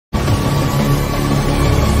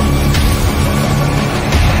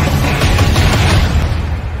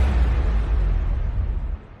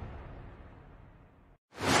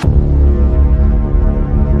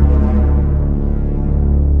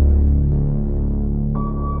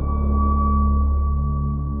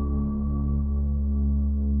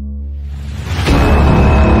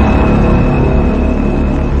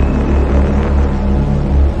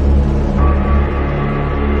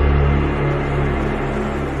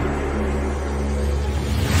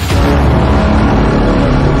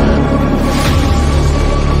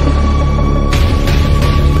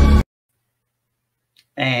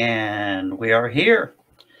we are here.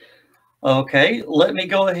 Okay, let me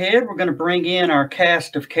go ahead. We're going to bring in our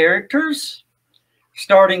cast of characters,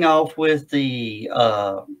 starting off with the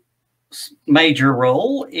major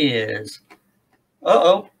role is,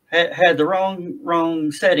 had the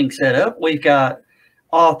wrong setting set up. We've got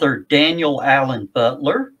author Daniel Allen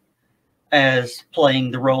Butler as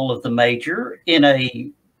playing the role of the major in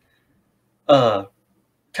a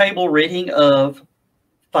table reading of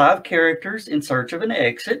 5 characters in search of an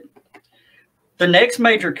exit. The next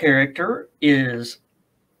major character is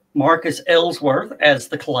Marcus Ellsworth as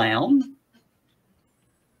the clown.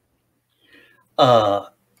 After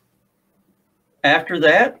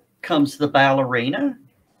that comes the ballerina,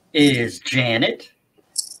 is Janet.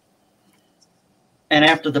 And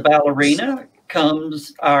after the ballerina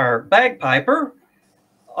comes our bagpiper,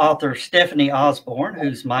 author Stephanie Osborne,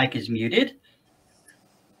 whose mic is muted.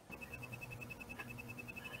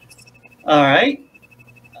 All right.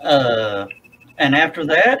 And after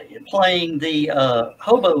that, playing the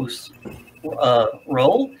hobo's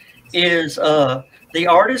role is the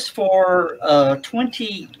artist for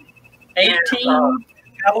 2018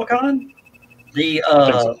 HallowCon, the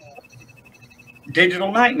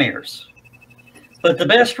Digital Nightmares. But the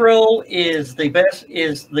best role is the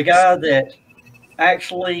guy that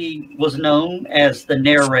actually was known as the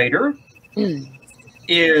narrator.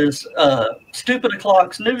 Is Stupid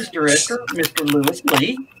O'Clock's news director, Mr. Lewis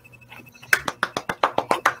Lee.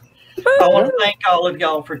 I want to thank all of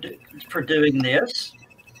y'all for doing this.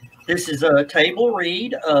 This is a table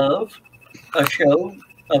read of a show,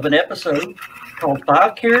 of an episode called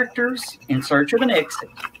 5 Characters in Search of an Exit.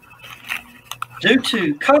 Due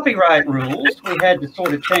to copyright rules, we had to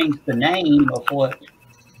sort of change the name of what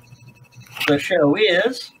the show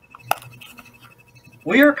is.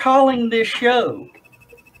 We are calling this show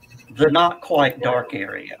The Not Quite Dark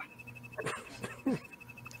Area.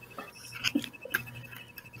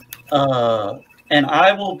 And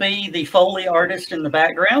I will be the Foley artist in the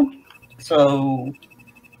background. So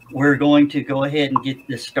we're going to go ahead and get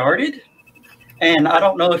this started. And I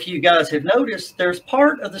don't know if you guys have noticed, there's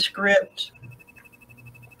part of the script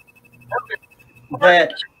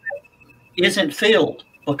that isn't filled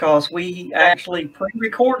because we actually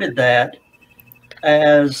pre-recorded that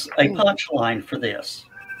as a punchline for this.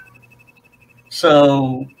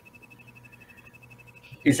 So,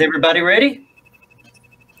 is everybody ready?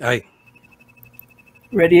 Aye.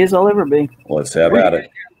 Ready as I'll ever be. Let's have at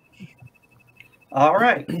it. All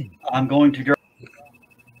right. I'm going to draw.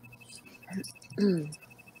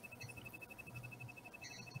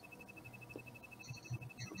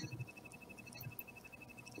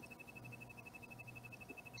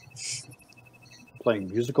 Playing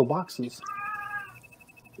musical boxes.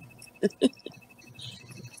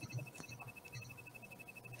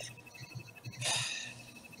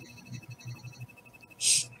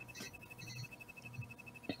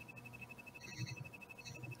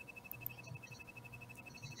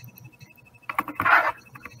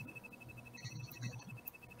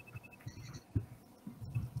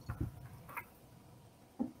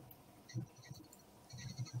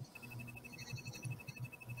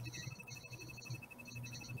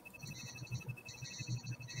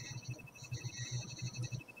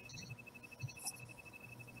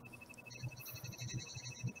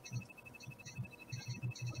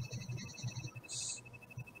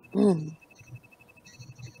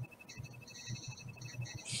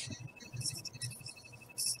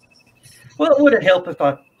 Well, it would have helped if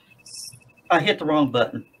I hit the wrong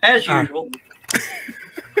button, as usual.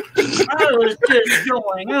 I was just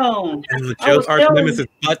going on. And the joke, arch nemesis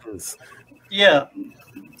buttons. Yeah,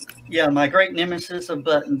 my great nemesis of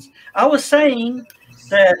buttons. I was saying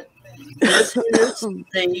that this is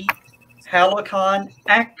the HallowCon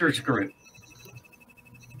Actors Group.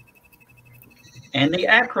 And the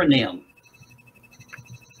acronym.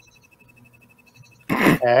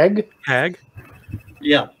 HAG? HAG?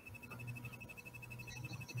 Yeah.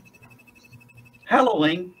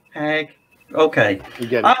 Halloween, HAG. Okay.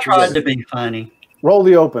 I tried to be funny. Roll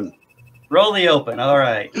the open. Roll the open. All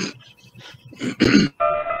right.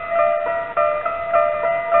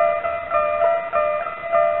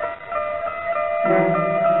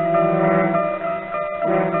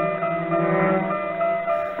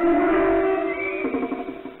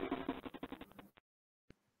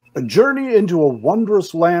 A journey into a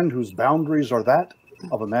wondrous land whose boundaries are that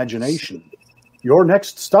of imagination. Your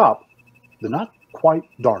next stop, the not quite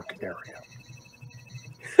dark area.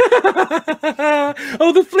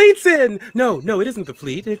 Oh, the fleet's in. No, it isn't the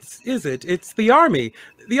fleet. Is it? It's the army.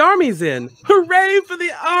 The army's in. Hooray for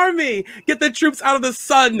the army! Get the troops out of the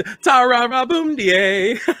sun. Ta-ra-ra boom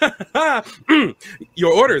die.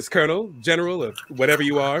 Your orders, Colonel, General, or whatever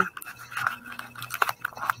you are.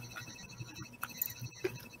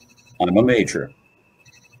 I'm a major.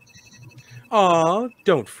 Aw,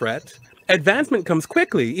 don't fret. Advancement comes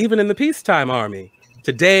quickly, even in the peacetime army.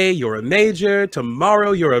 Today, you're a major.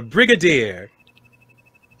 Tomorrow, you're a brigadier.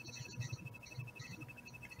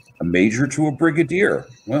 A major to a brigadier.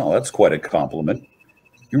 Well, that's quite a compliment.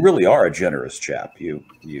 You really are a generous chap. You're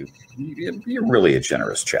really a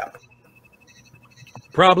generous chap.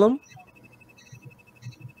 Problem?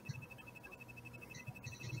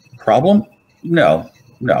 Problem? No.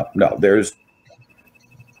 There's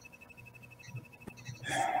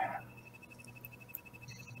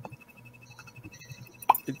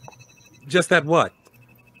just that what?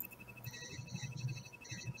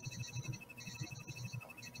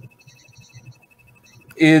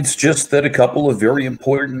 It's just that a couple of very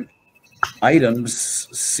important items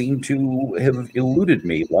seem to have eluded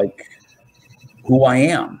me, like who I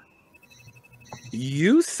am.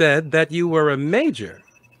 You said that you were a major.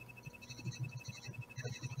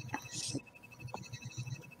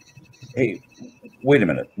 Hey, wait a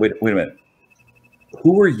minute. Wait a minute.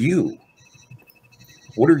 Who are you?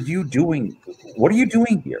 What are you doing? What are you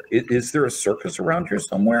doing here? Is there a circus around here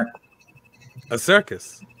somewhere? A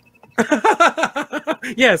circus?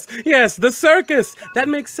 Yes, the circus. That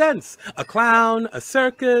makes sense. A clown, a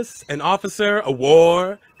circus, an officer, a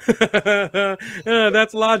war.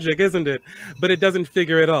 That's logic, isn't it? But it doesn't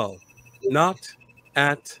figure at all. Not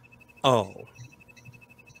at all.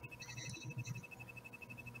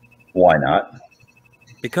 Why not?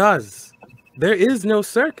 Because there is no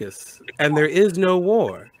circus and there is no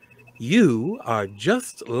war. You are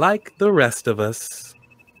just like the rest of us.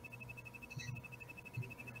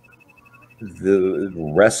 The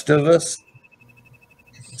rest of us?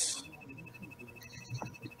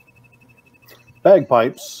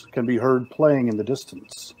 Bagpipes can be heard playing in the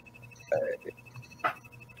distance.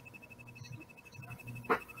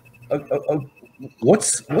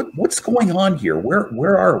 What's going on here?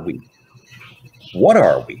 Where are we? What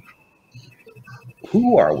are we?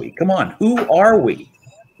 Who are we? Come on, who are we?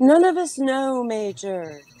 None of us know,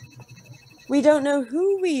 Major. We don't know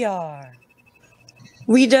who we are.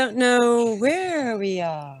 We don't know where we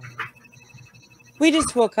are. We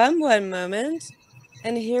just woke up one moment,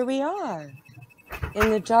 and here we are, in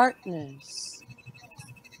the darkness.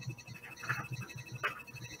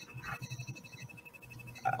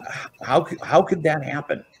 How could that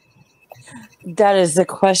happen? That is the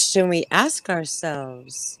question we ask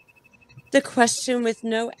ourselves. The question with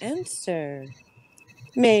no answer.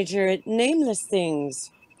 Major, nameless things,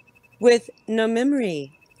 with no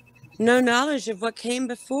memory, no knowledge of what came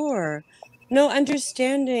before, no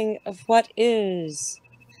understanding of what is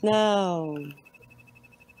now,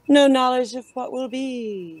 no knowledge of what will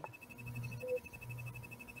be.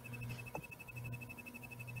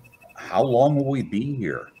 How long will we be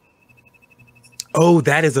here? Oh,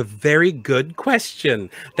 that is a very good question.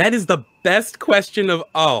 That is the best question of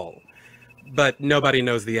all. But nobody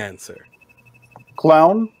knows the answer.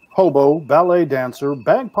 Clown, hobo, ballet dancer,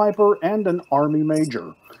 bagpiper, and an army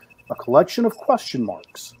major. A collection of question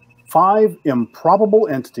marks. 5 improbable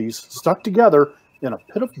entities stuck together in a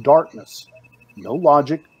pit of darkness. No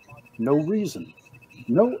logic, no reason,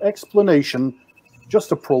 no explanation,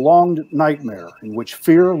 just a prolonged nightmare in which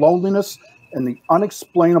fear, loneliness, and the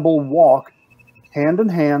unexplainable walk hand in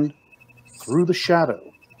hand through the shadow.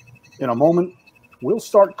 In a moment, we'll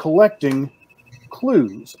start collecting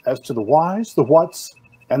clues as to the whys, the whats,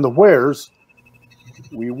 and the wheres.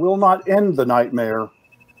 We will not end the nightmare.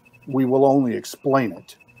 We will only explain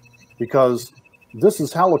it. Because this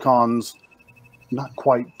is HallowCon's not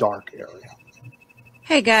quite dark area.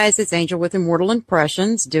 Hey guys, it's Angel with Immortal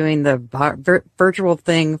Impressions doing the virtual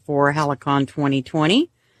thing for HallowCon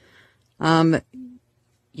 2020.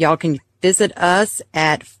 Y'all can visit us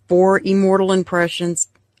at For Immortal Impressions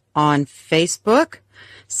on Facebook.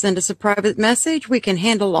 Send us a private message. We can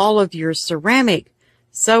handle all of your ceramic,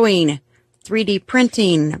 sewing, 3D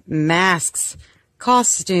printing, masks,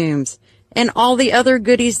 costumes, and all the other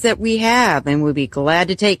goodies that we have, and we'll be glad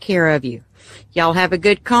to take care of you. Y'all have a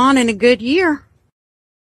good con and a good year.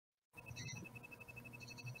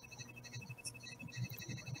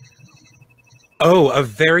 Oh, a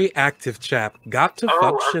very active chap. Got to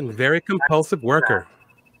function. Very compulsive worker.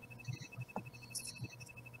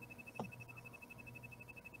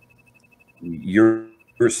 You're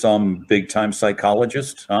some big-time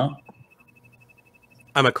psychologist, huh?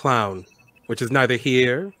 I'm a clown, which is neither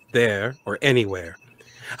here, there, or anywhere.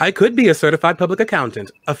 I could be a certified public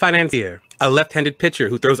accountant, a financier, a left-handed pitcher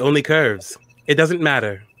who throws only curves. It doesn't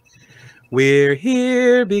matter. We're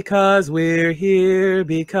here because we're here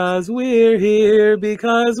because we're here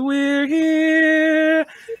because we're here.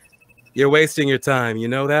 You're wasting your time, you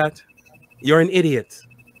know that? You're an idiot.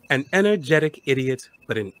 An energetic idiot,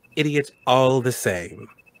 but an idiot all the same.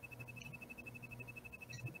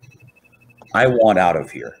 I want out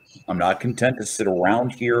of here. I'm not content to sit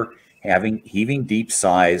around here heaving deep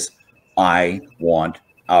sighs. I want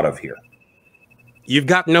out of here. You've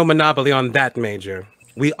got no monopoly on that, Major.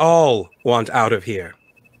 We all want out of here.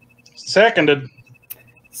 Seconded.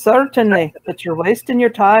 Certainly, but you're wasting your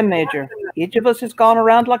time, Major. Each of us has gone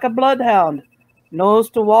around like a bloodhound. Nose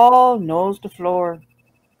to wall, nose to floor.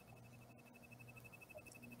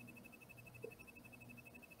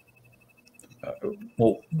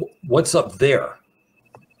 Well, what's up there?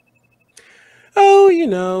 Oh, you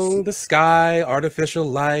know, the sky, artificial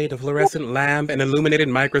light, a fluorescent lamp, an illuminated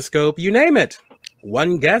microscope, you name it.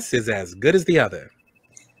 One guess is as good as the other.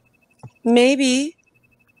 Maybe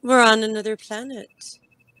we're on another planet.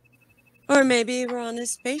 Or maybe we're on a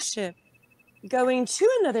spaceship going to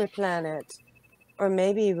another planet. Or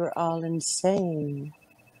maybe we're all insane.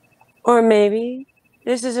 Or maybe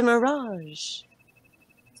this is a mirage.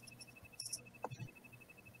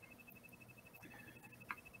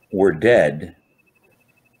 We're dead,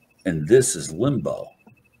 and this is limbo.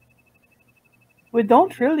 We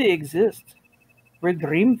don't really exist. We're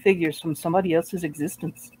dream figures from somebody else's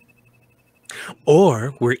existence.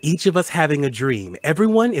 Or we're each of us having a dream.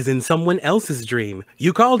 Everyone is in someone else's dream.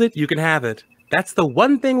 You called it, you can have it. That's the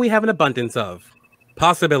one thing we have an abundance of.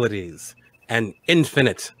 Possibilities. An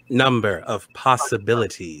infinite number of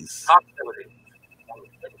possibilities.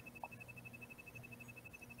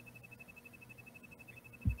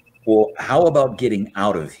 Well, how about getting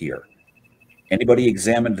out of here? Anybody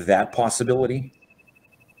examined that possibility?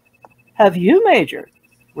 Have you, Major?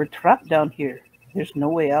 We're trapped down here. There's no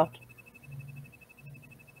way out.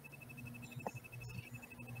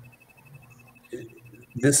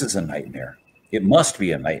 This is a nightmare. It must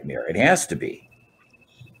be a nightmare. It has to be.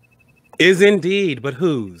 Is indeed, but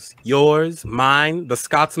whose? Yours, mine, the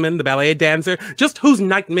Scotsman, the ballet dancer? Just whose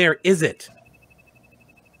nightmare is it?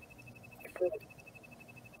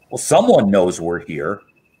 Well, someone knows we're here.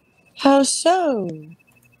 How so?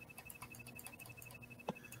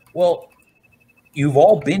 Well, you've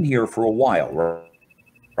all been here for a while,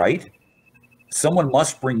 right? Someone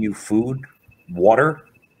must bring you food, water.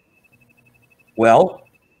 Well,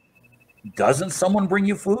 doesn't someone bring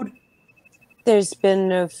you food? There's been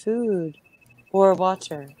no food or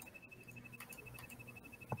water.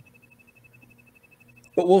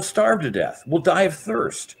 But we'll starve to death. We'll die of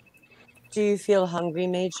thirst. Do you feel hungry,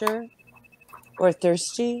 Major? Or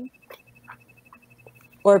thirsty?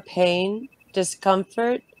 Or pain,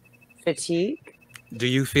 discomfort, fatigue? Do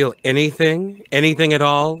you feel anything? Anything at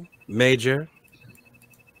all, Major?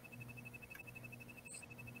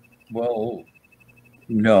 Well,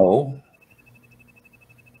 no.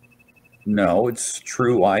 No, it's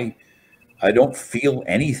true. I don't feel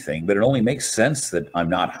anything, but it only makes sense that I'm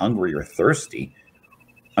not hungry or thirsty.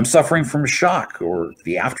 I'm suffering from shock or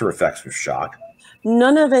the after effects of shock.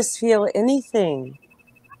 None of us feel anything.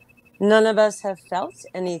 None of us have felt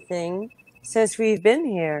anything since we've been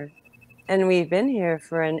here. And we've been here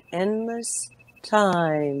for an endless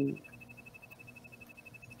time.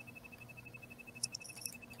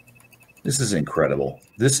 This is incredible.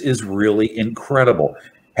 This is really incredible.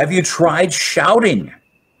 Have you tried shouting?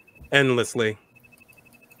 Endlessly.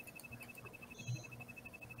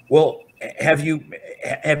 Well, have you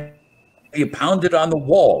pounded on the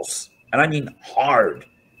walls? And I mean hard.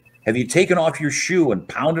 Have you taken off your shoe and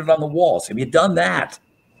pounded on the walls? Have you done that?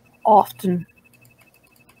 Often.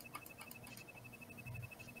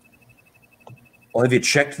 Well, have you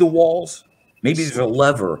checked the walls? Maybe there's a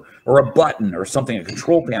lever or a button or something, a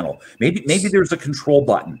control panel. Maybe there's a control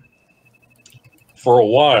button. For a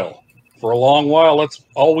while. For a long while, that's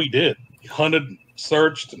all we did. Hunted,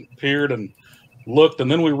 searched, and peered and looked,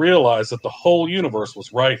 and then we realized that the whole universe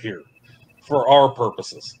was right here. For our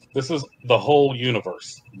purposes. This is the whole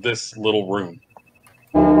universe. This little room.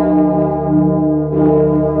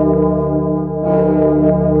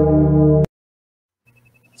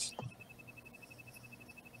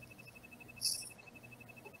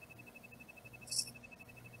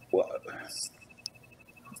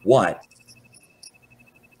 What?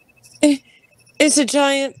 It's a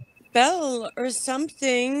giant bell or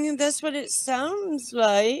something. That's what it sounds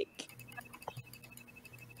like.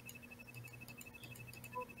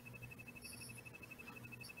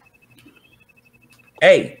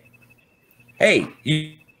 Hey, hey,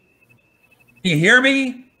 you hear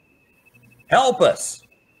me? Help us.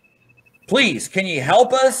 Please, can you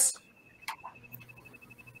help us?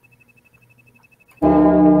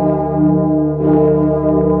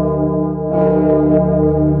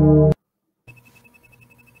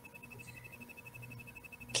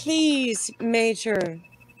 Please, Major,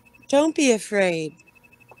 don't be afraid.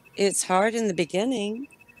 It's hard in the beginning,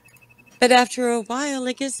 but after a while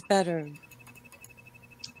it gets better.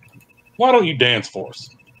 Why don't you dance for us?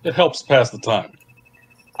 It helps pass the time.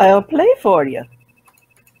 I'll play for you.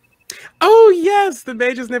 Oh, yes, the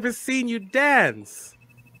Major's never seen you dance.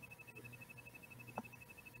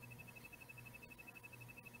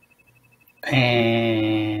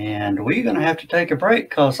 And we're going to have to take a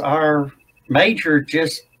break because our Major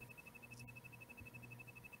just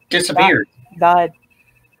disappeared. Died.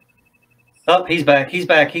 Oh, he's back. He's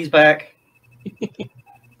back. He's back.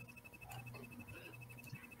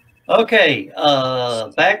 Okay.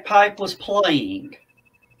 Bagpipe was playing.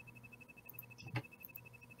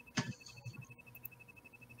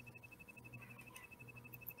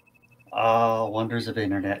 Wonders of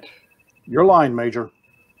internet. Your line, Major.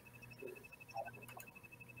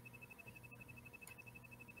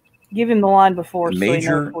 Give him the line before.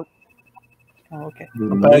 Major. So oh, okay.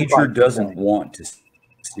 The Major doesn't want to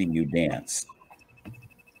see you dance.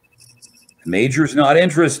 The Major's not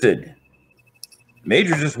interested.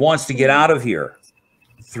 Major just wants to get out of here.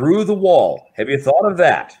 Through the wall. Have you thought of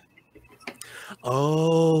that?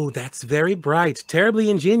 Oh, that's very bright, terribly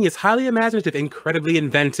ingenious, highly imaginative, incredibly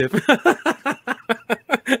inventive.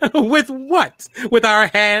 With what? With our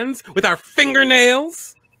hands? With our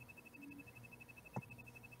fingernails?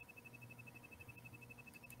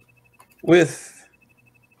 With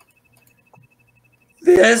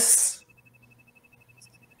this.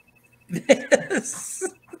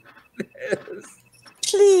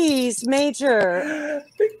 Please, Major.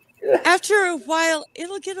 After a while,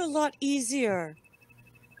 it'll get a lot easier.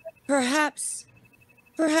 Perhaps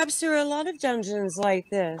there are a lot of dungeons like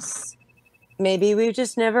this. Maybe we've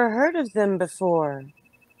just never heard of them before.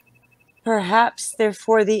 Perhaps they're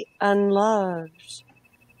for the unloved.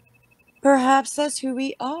 Perhaps that's who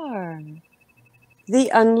we are.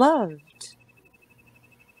 The unloved.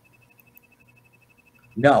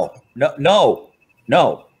 No.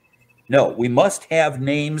 We must have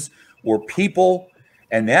names or people,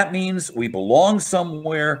 and that means we belong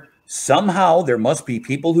somewhere. Somehow there must be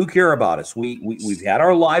people who care about us. We've had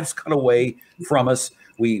our lives cut away from us.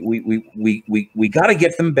 We got to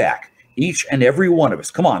get them back. Each and every one of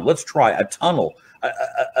us. Come on, let's try a tunnel.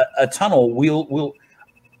 A tunnel. We'll.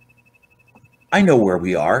 I know where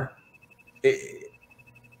we are. It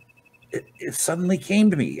suddenly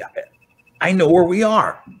came to me. I know where we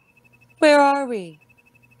are. Where are we?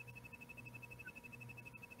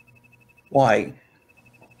 Why,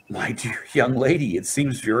 my dear young lady, it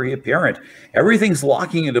seems very apparent. Everything's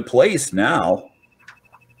locking into place now.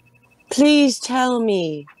 Please tell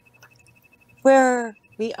me where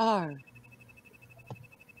we are.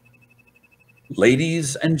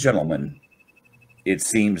 Ladies and gentlemen, it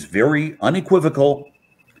seems very unequivocal.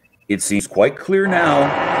 It seems quite clear now.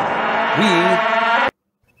 We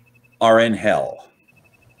are in hell.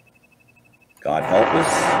 God help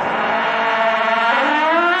us.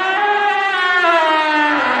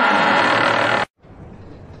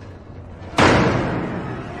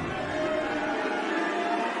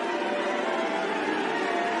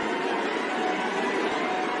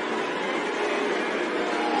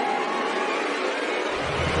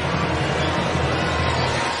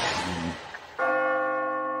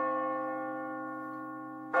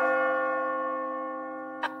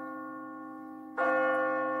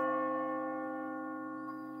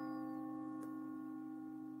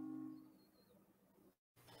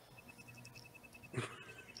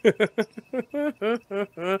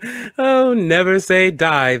 Oh, never say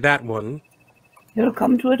die, that one. He'll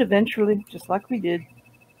come to it eventually, just like we did.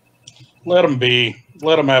 Let him be.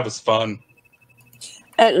 Let him have his fun.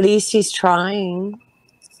 At least he's trying.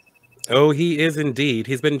 Oh, he is indeed.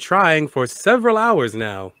 He's been trying for several hours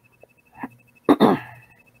now.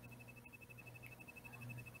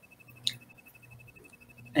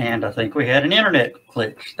 And I think we had an internet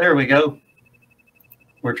glitch. There we go.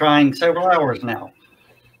 We're trying several hours now.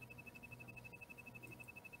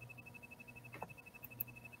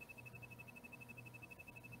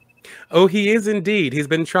 Oh, he is indeed. He's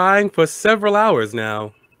been trying for several hours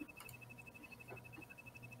now.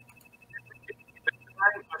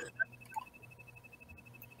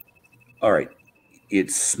 All right.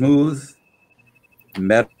 It's smooth,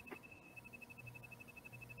 metal.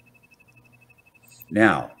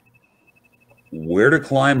 Now, where to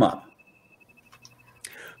climb up.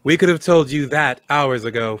 We could have told you that hours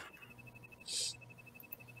ago.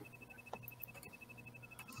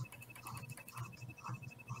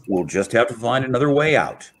 We'll just have to find another way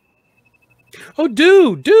out. Oh,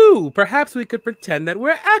 do! Perhaps we could pretend that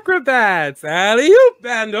we're acrobats. Alley-oop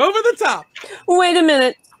and over the top. Wait a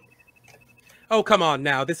minute. Oh, come on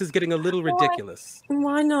now. This is getting a little ridiculous.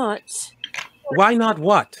 Why not? Why not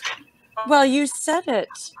what? Well, you said it.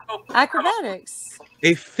 Acrobatics.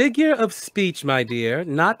 A figure of speech, my dear,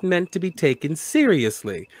 not meant to be taken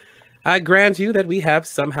seriously. I grant you that we have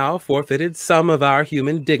somehow forfeited some of our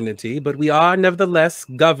human dignity, but we are nevertheless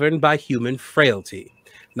governed by human frailty,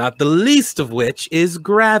 not the least of which is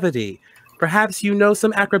gravity. Perhaps you know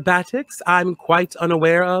some acrobatics I'm quite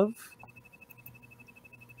unaware of?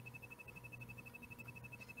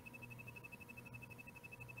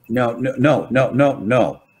 No.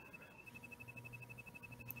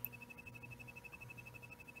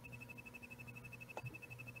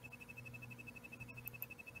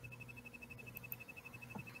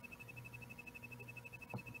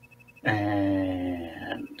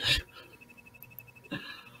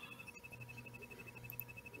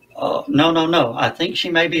 And no. I think she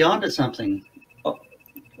may be onto something.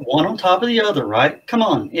 One on top of the other, right? Come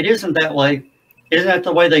on, it isn't that way. Isn't that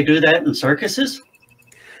the way they do that in circuses?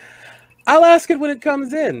 I'll ask it when it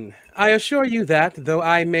comes in. I assure you that, though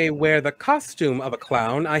I may wear the costume of a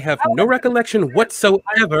clown, I have no recollection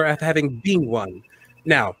whatsoever of having been one.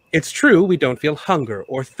 Now, it's true we don't feel hunger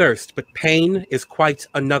or thirst, but pain is quite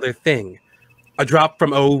another thing. A drop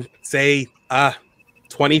from, say,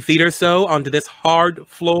 20 feet or so onto this hard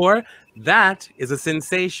floor, that is a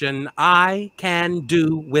sensation I can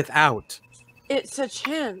do without. It's a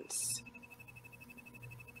chance.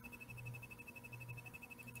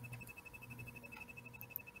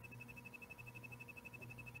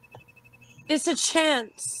 It's a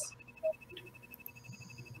chance.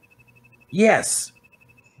 Yes,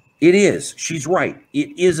 it is. She's right.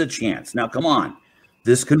 It is a chance. Now, come on.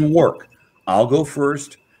 This can work. I'll go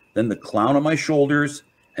first, then the clown on my shoulders,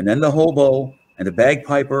 and then the hobo, and the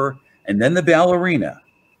bagpiper, and then the ballerina.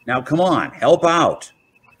 Now, come on. Help out.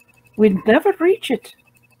 We'd never reach it.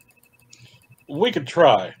 We could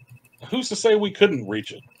try. Who's to say we couldn't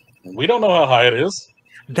reach it? We don't know how high it is.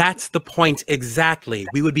 That's the point exactly.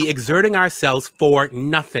 We would be exerting ourselves for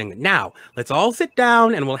nothing. Now, let's all sit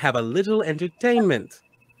down and we'll have a little entertainment.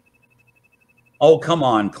 Oh, come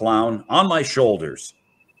on, clown. On my shoulders.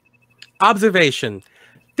 Observation.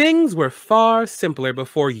 Things were far simpler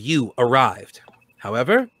before you arrived.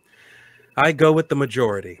 However, I go with the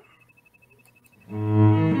majority.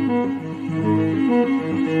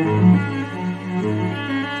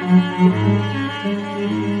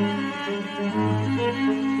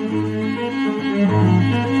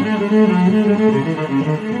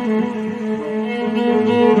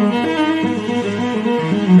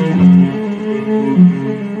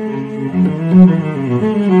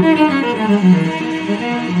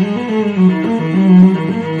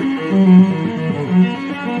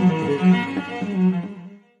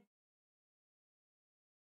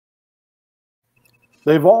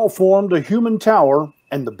 They've all formed a human tower,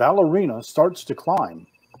 and the ballerina starts to climb.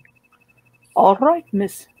 All right,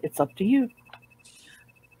 miss. It's up to you.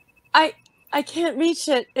 I can't reach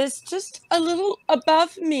it. It's just a little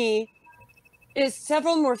above me. It's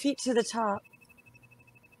several more feet to the top.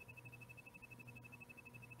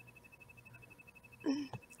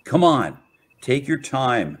 Come on. Take your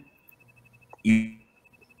time. You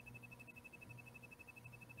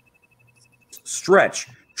stretch.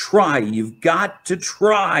 Try. You've got to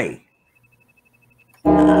try.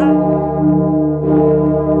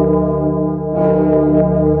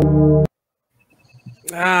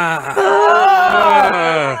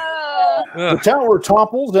 The tower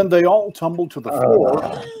topples and they all tumble to the floor.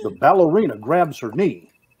 The ballerina grabs her knee.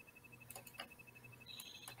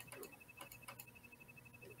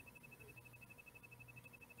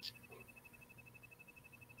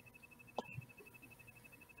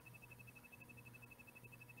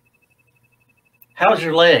 How's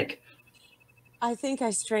your leg? I think I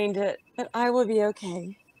strained it, but I will be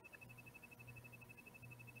okay.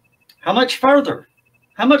 How much further?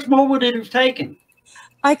 How much more would it have taken?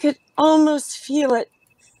 I could almost feel it.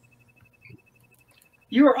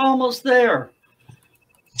 You were almost there.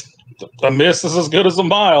 A miss is as good as a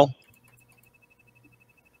mile.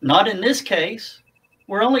 Not in this case.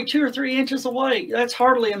 We're only 2 or 3 inches away. That's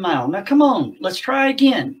hardly a mile. Now, come on. Let's try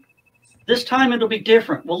again. This time it'll be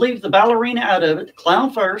different. We'll leave the ballerina out of it. The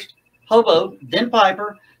clown first, hobo, then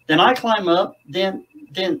piper. Then I climb up. Then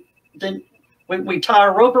we tie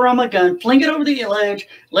a rope around my gun, fling it over the ledge,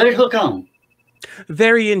 let it hook on.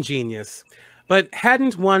 Very ingenious. But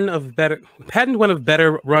hadn't one of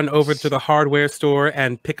better run over to the hardware store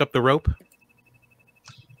and pick up the rope?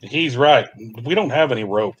 He's right. We don't have any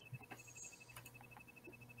rope.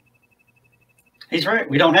 He's right.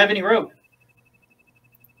 We don't have any rope.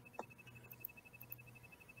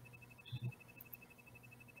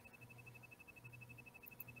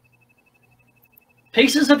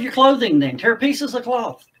 Pieces of your clothing, then. Tear pieces of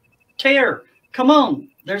cloth. Tear. Come on.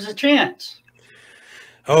 There's a chance.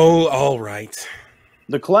 Oh, all right.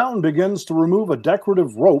 The clown begins to remove a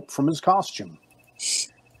decorative rope from his costume.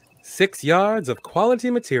 6 yards of quality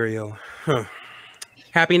material. Huh.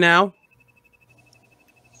 Happy now?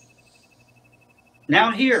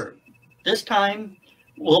 Now here. This time,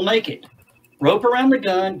 we'll make it. Rope around the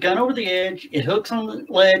gun, gun over the edge. It hooks on the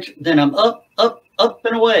ledge. Then I'm up, up, up,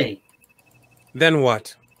 and away. Then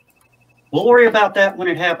what? We'll worry about that when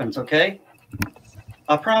it happens, okay?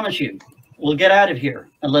 I promise you, we'll get out of here.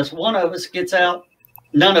 Unless one of us gets out,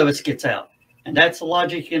 none of us gets out. And that's the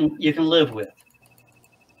logic you can live with.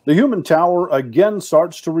 The human tower again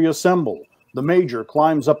starts to reassemble. The major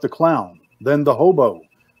climbs up the clown, then the hobo.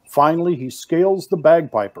 Finally, he scales the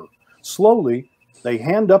bagpiper. Slowly, they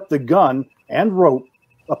hand up the gun and rope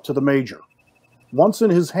up to the major. Once in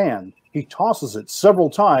his hand, he tosses it several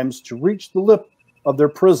times to reach the lip of their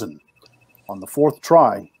prison. On the fourth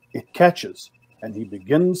try, it catches, and he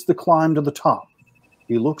begins the climb to the top.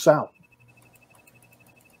 He looks out.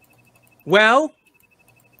 Well,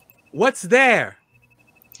 what's there?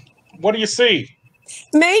 What do you see?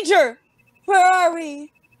 Major, where are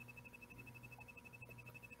we?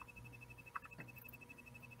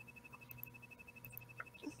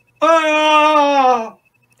 Ah!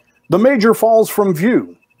 The major falls from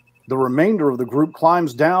view. The remainder of the group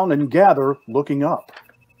climbs down and gather, looking up.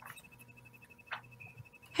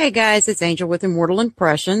 Hey guys, it's Angel with Immortal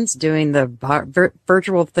Impressions doing the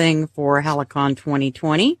virtual thing for HallowCon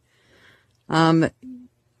 2020.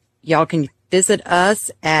 Y'all can visit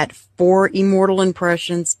us at 4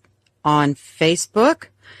 Impressions on Facebook.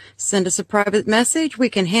 Send us a private message. We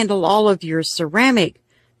can handle all of your ceramic,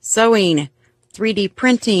 sewing, 3D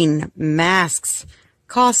printing, masks,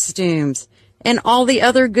 costumes, and all the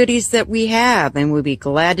other goodies that we have, and we'll be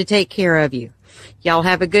glad to take care of you. Y'all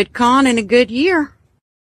have a good con and a good year.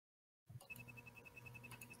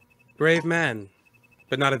 Brave man,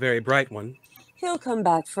 but not a very bright one. He'll come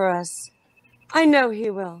back for us. I know he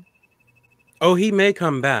will. Oh, he may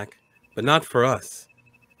come back, but not for us.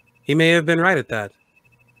 He may have been right at that.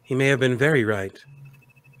 He may have been very right.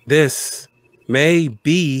 This may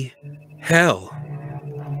be hell.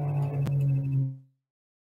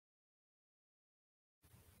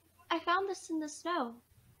 I found this in the snow.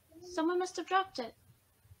 Someone must have dropped it.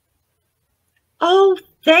 Oh,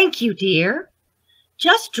 thank you, dear.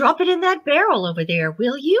 Just drop it in that barrel over there,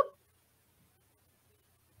 will you?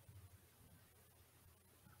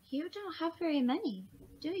 You don't have very many,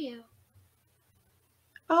 do you?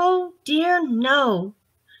 Oh, dear, no.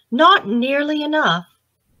 Not nearly enough.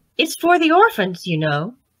 It's for the orphans, you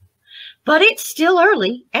know. But it's still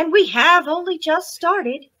early, and we have only just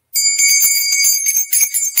started.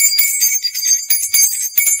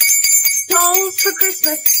 Dolls for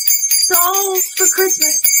Christmas. Dolls for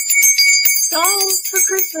Christmas. Dolls for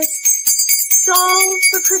Christmas. Dolls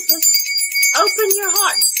for Christmas. Open your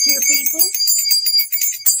hearts, dear people.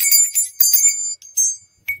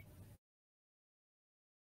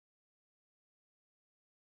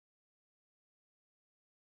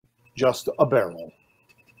 Just a barrel.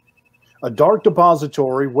 A dark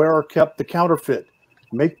depository where are kept the counterfeit,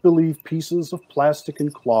 make-believe pieces of plastic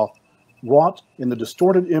and cloth wrought in the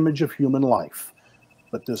distorted image of human life.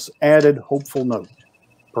 But this added hopeful note.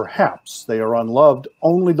 Perhaps they are unloved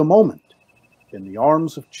only the moment. In the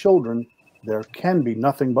arms of children, there can be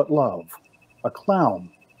nothing but love. A clown,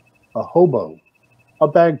 a hobo, a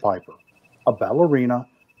bagpiper, a ballerina,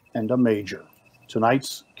 and a major.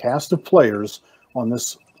 Tonight's cast of players on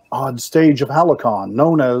this odd stage of HallowCon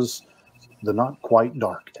known as the Not Quite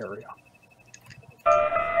Dark area.